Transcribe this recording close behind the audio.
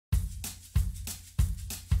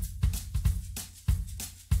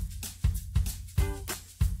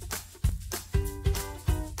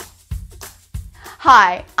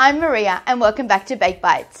Hi, I'm Maria and welcome back to Bake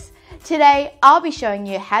Bites. Today I'll be showing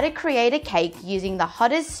you how to create a cake using the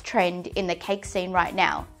hottest trend in the cake scene right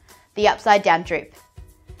now, the upside down drip.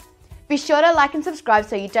 Be sure to like and subscribe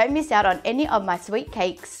so you don't miss out on any of my sweet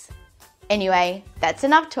cakes. Anyway, that's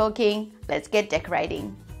enough talking, let's get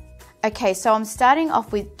decorating. Okay, so I'm starting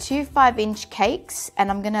off with two 5-inch cakes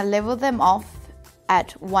and I'm going to level them off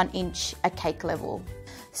at 1 inch a cake level.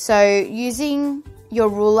 So using your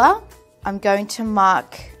ruler, I'm going to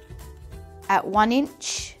mark at 1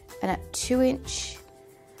 inch and at 2 inch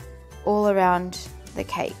all around the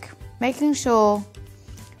cake, making sure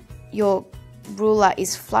your ruler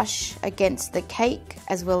is flush against the cake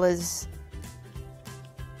as well as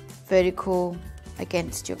vertical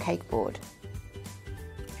against your cake board.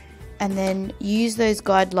 And then use those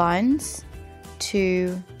guidelines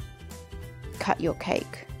to cut your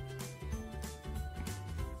cake.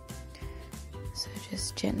 So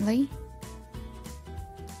just gently.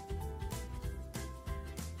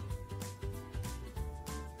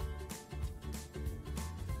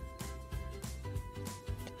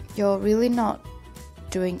 You're really not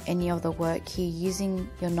doing any of the work here, using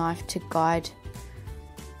your knife to guide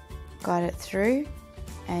it through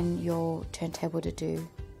and your turntable to do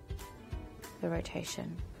the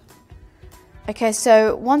rotation. Okay,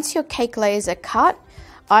 so once your cake layers are cut,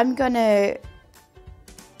 I'm going to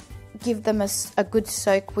give them a good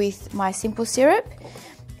soak with my simple syrup.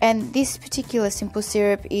 And this particular simple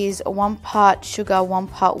syrup is 1 part sugar, 1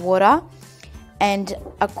 part water, and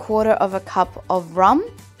 1/4 cup of rum.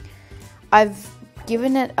 I've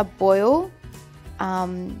given it a boil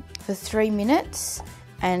for 3 minutes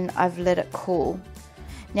and I've let it cool.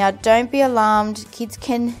 Now don't be alarmed, kids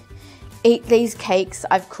can eat these cakes.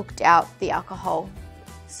 I've cooked out the alcohol,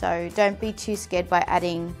 so don't be too scared by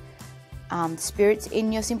adding spirits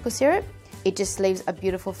in your simple syrup. It just leaves a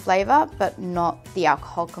beautiful flavour but not the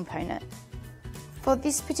alcohol component. For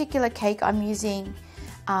this particular cake I'm using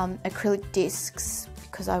acrylic discs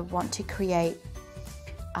because I want to create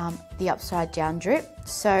the upside down drip.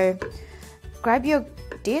 So grab your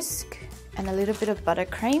disc and a little bit of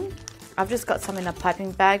buttercream. I've just got some in a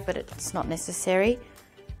piping bag, but it's not necessary.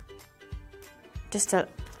 Just a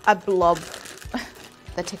blob,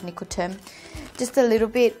 the technical term. Just a little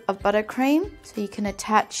bit of buttercream so you can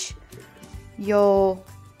attach your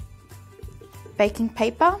baking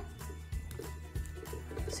paper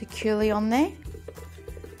securely on there.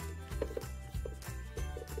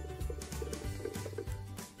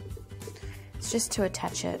 It's just to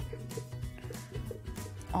attach it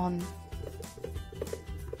on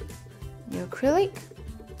your acrylic.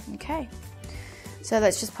 Okay, so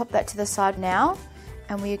let's just pop that to the side now,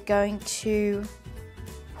 and we're going to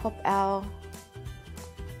pop our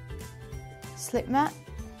slip mat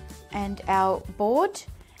and our board,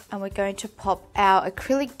 and we're going to pop our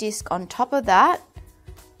acrylic disc on top of that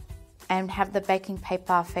and have the baking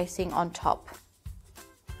paper facing on top.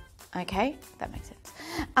 Okay, that makes sense.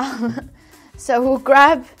 So we'll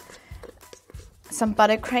grab some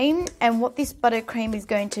buttercream, and what this buttercream is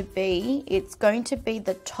going to be, it's going to be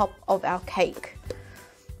the top of our cake.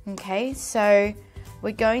 Okay, so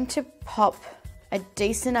we're going to pop a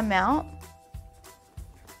decent amount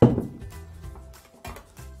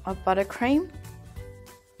of buttercream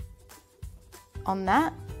on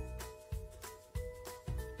that,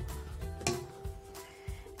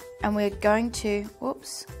 and we're going to,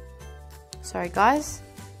 whoops, sorry guys,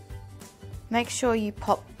 make sure you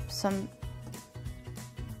pop some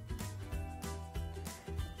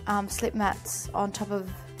slip mats on top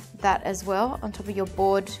of that as well, on top of your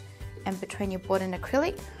board and between your board and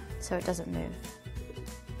acrylic, so it doesn't move.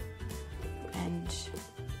 And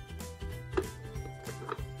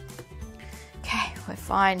okay, we're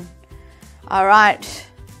fine. All right,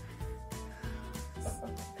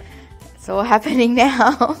 it's all happening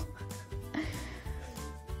now.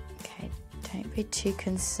 Okay, don't be too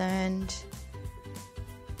concerned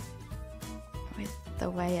with the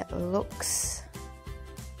way it looks.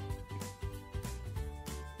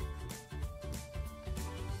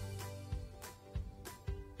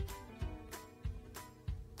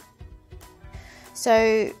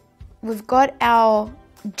 So we've got our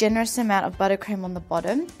generous amount of buttercream on the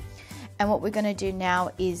bottom, and what we're going to do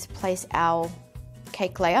now is place our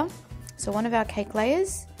cake layer. So one of our cake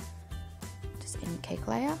layers, just any cake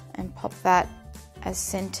layer, and pop that as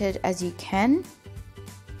centered as you can.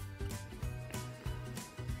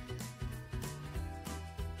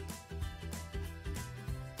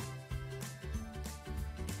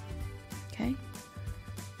 Okay.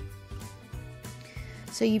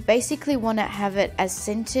 So you basically want to have it as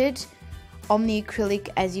centered on the acrylic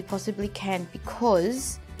as you possibly can,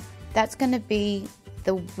 because that's going to be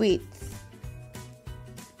the width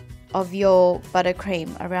of your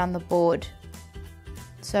buttercream around the board.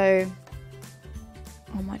 So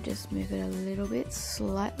I might just move it a little bit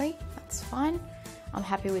slightly. That's fine. I'm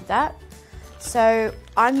happy with that. So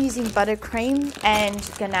I'm using buttercream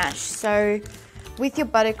and ganache. So with your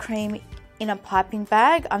buttercream in a piping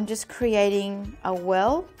bag, I'm just creating a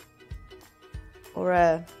well or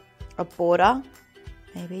a border,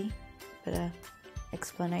 maybe, better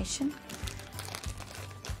explanation.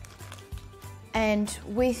 And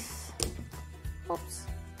with, oops,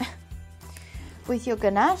 with your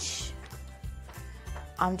ganache,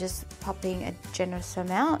 I'm just popping a generous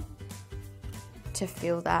amount to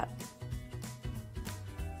fill that.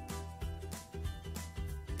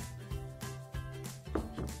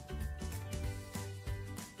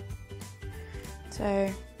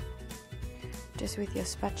 So just with your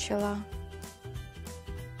spatula,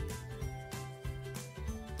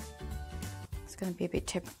 it's going to be a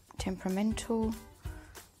bit temperamental.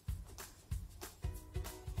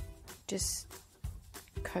 Just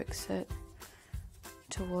coax it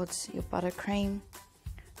towards your buttercream.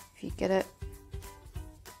 If you get it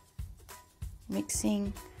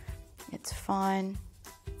mixing, it's fine.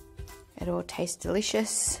 It'll taste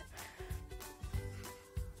delicious.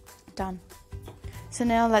 Done. So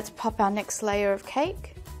now let's pop our next layer of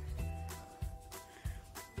cake.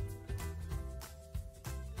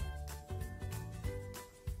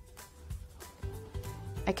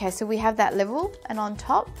 Okay, so we have that level and on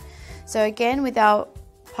top. So again, with our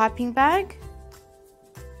piping bag,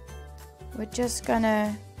 we're just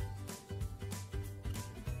gonna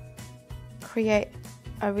create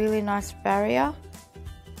a really nice barrier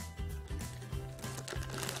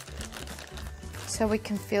so we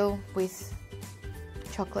can fill with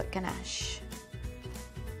chocolate ganache.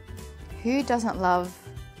 Who doesn't love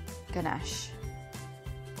ganache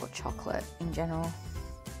or chocolate in general?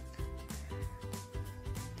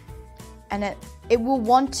 And it will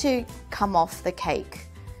want to come off the cake.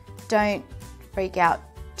 Don't freak out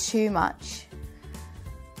too much.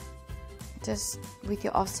 Just with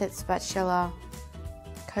your offset spatula,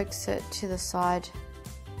 coax it to the side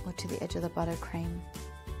or to the edge of the buttercream.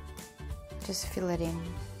 Just fill it in.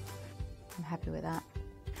 I'm happy with that.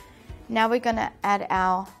 Now we're going to add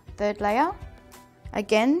our third layer.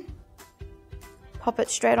 Again, pop it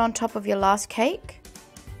straight on top of your last cake.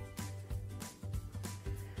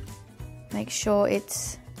 Make sure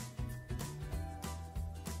it's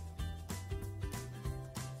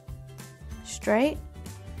straight.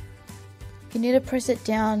 If you need to press it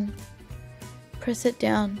down, press it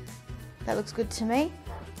down. That looks good to me.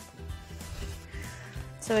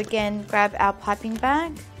 So again, grab our piping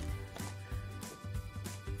bag.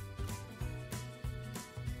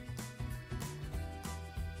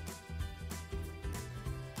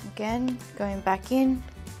 Again, going back in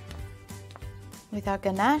with our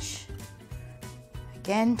ganache.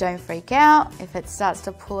 Again, don't freak out if it starts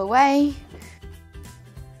to pull away.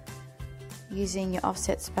 Using your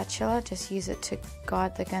offset spatula, just use it to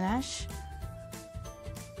guide the ganache.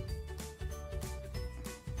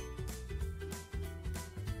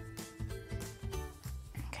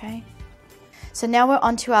 Okay, so now we're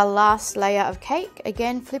on to our last layer of cake.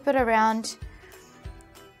 Again, flip it around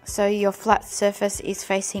so your flat surface is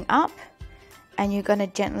facing up, and you're going to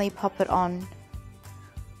gently pop it on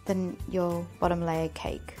your bottom layer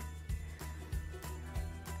cake.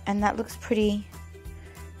 And that looks pretty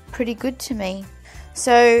good to me.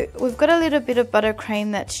 So we've got a little bit of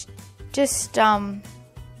buttercream that's just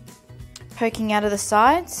poking out of the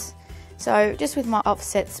sides. So just with my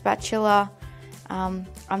offset spatula, I'm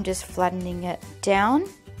just flattening it down.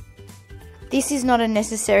 This is not a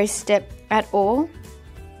necessary step at all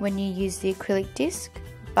when you use the acrylic disc,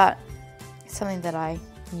 but it's something that I'm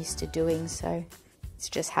used to doing, so it's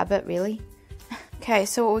just habit really. Okay,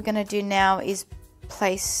 so what we're going to do now is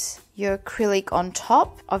place your acrylic on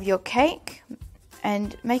top of your cake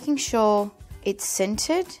and making sure it's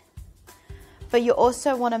centered, but you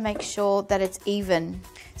also want to make sure that it's even.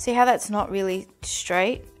 See how that's not really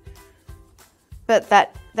straight, but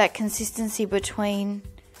that consistency between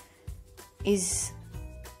is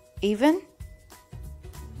even.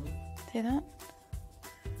 See that?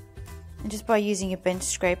 And just by using a bench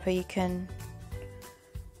scraper you can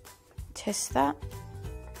test that,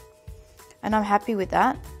 and I'm happy with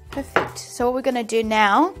that. Perfect. So what we're going to do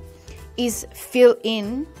now is fill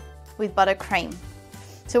in with buttercream.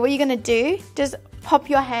 So what you're going to do, just pop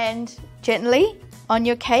your hand gently on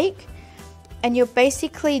your cake, and you're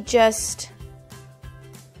basically just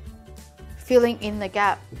filling in the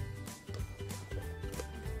gap.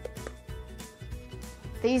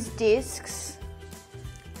 These discs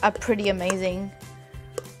are pretty amazing.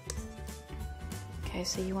 Okay,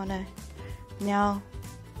 so you want to now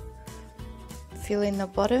fill in the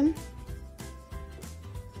bottom.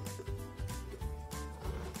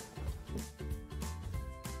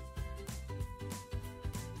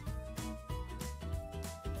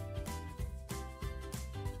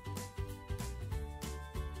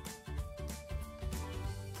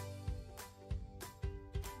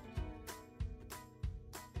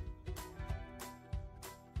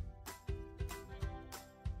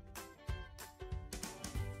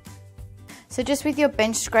 So just with your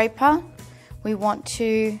bench scraper, we want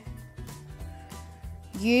to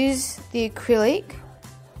use the acrylic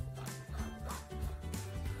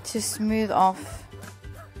to smooth off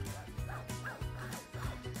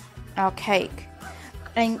our cake.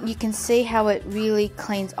 And you can see how it really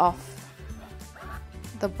cleans off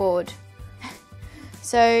the board.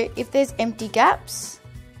 So if there's empty gaps,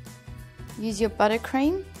 use your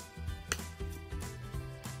buttercream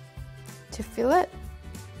to fill it.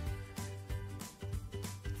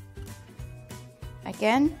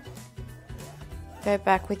 Again, go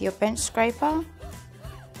back with your bench scraper.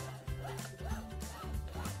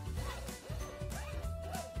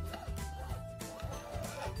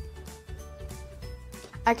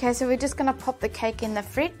 Okay, so we're just going to pop the cake in the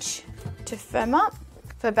fridge to firm up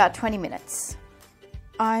for about 20 minutes.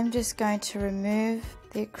 I'm just going to remove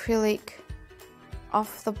the acrylic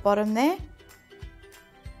off the bottom there.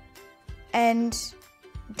 And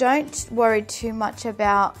don't worry too much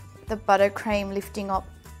about the buttercream lifting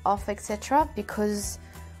off, etc., because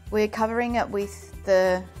we're covering it with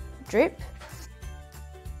the drip.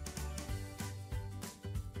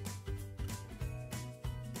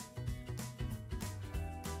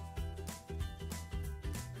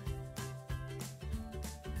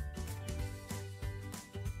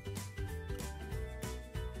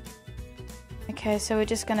 Okay, so we're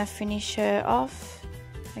just going to finish her off.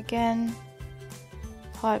 Again,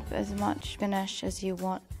 pipe as much ganache as you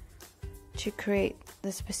want to create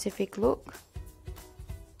the specific look.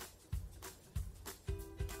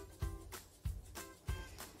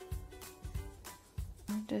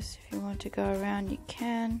 And just if you want to go around, you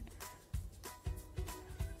can.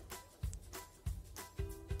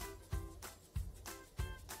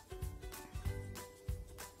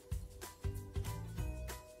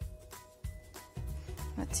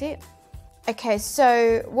 That's it. Okay,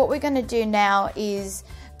 so what we're going to do now is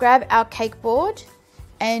grab our cake board,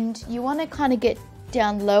 and you want to kind of get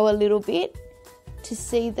down low a little bit to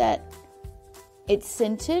see that it's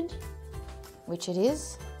centered, which it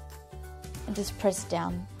is, and just press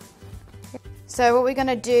down. So what we're going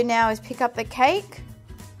to do now is pick up the cake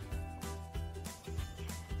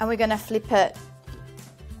and we're going to flip it.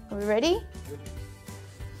 Are we ready?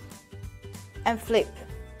 And flip.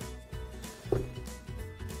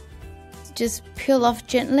 Just peel off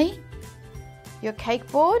gently your cake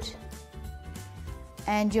board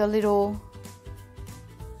and your little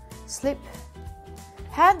slip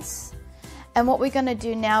pads. And what we're going to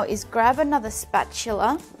do now is grab another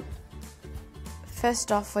spatula.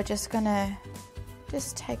 First off, we're just going to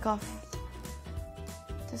take off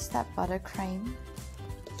just that buttercream.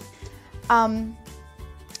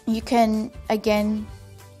 You can again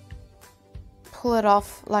pull it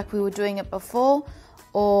off like we were doing it before,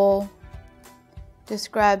 or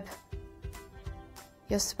just grab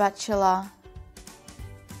your spatula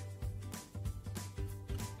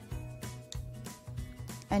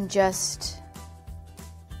and just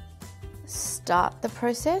start the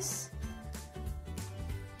process.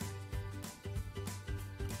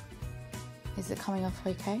 Is it coming off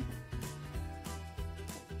okay?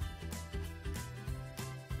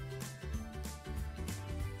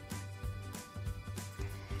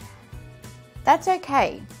 That's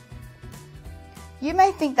okay. You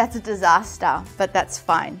may think that's a disaster, but that's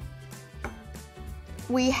fine.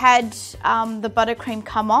 We had the buttercream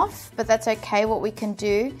come off, but that's okay. What we can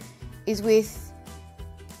do is with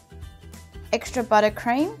extra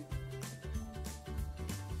buttercream,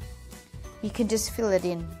 you can just fill it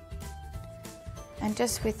in. And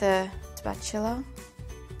just with a spatula,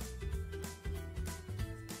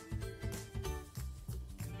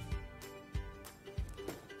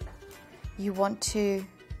 you want to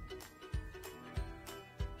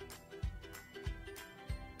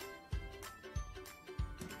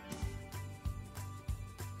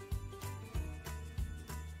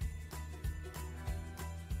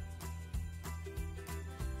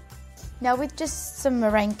now, with just some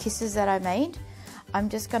meringue kisses that I made, I'm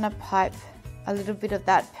just going to pipe a little bit of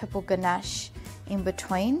that purple ganache in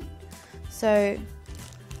between. So,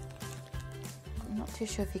 I'm not too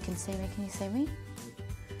sure if you can see me. Can you see me?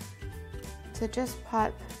 So just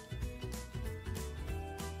pipe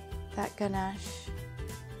that ganache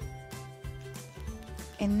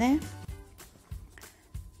in there.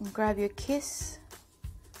 And grab your kiss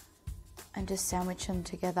and just sandwich them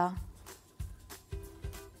together.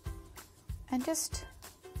 And just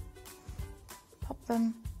pop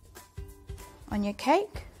them on your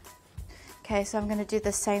cake. Okay, so I'm going to do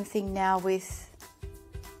the same thing now with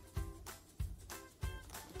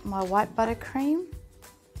my white buttercream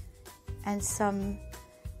and some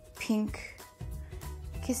pink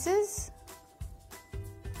kisses.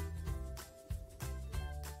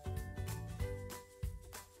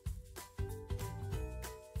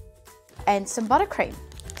 And some buttercream.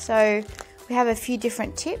 So we have a few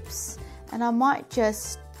different tips, and I might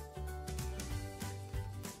just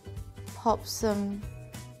pop some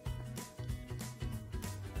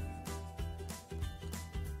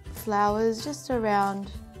flowers just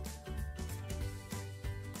around.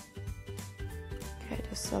 Okay,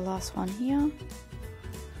 just the last one here.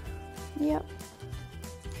 Yep.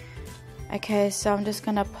 Okay, so I'm just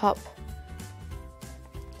gonna pop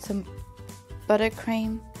some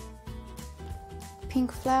buttercream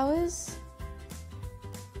pink flowers.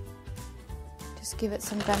 Just give it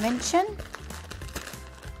some dimension.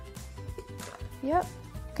 Yep.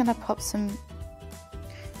 Gonna pop some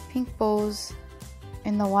pink balls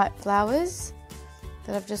in the white flowers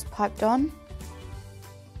that I've just piped on.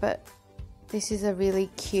 But this is a really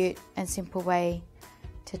cute and simple way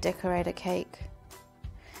to decorate a cake.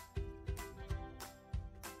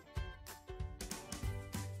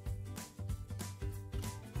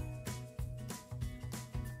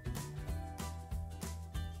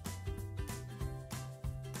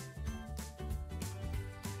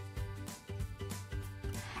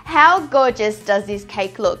 How gorgeous does this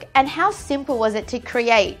cake look, and how simple was it to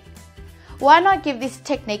create? Why not give this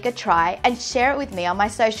technique a try and share it with me on my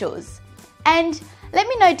socials? And let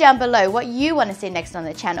me know down below what you want to see next on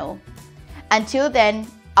the channel. Until then,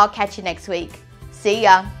 I'll catch you next week. See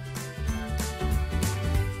ya!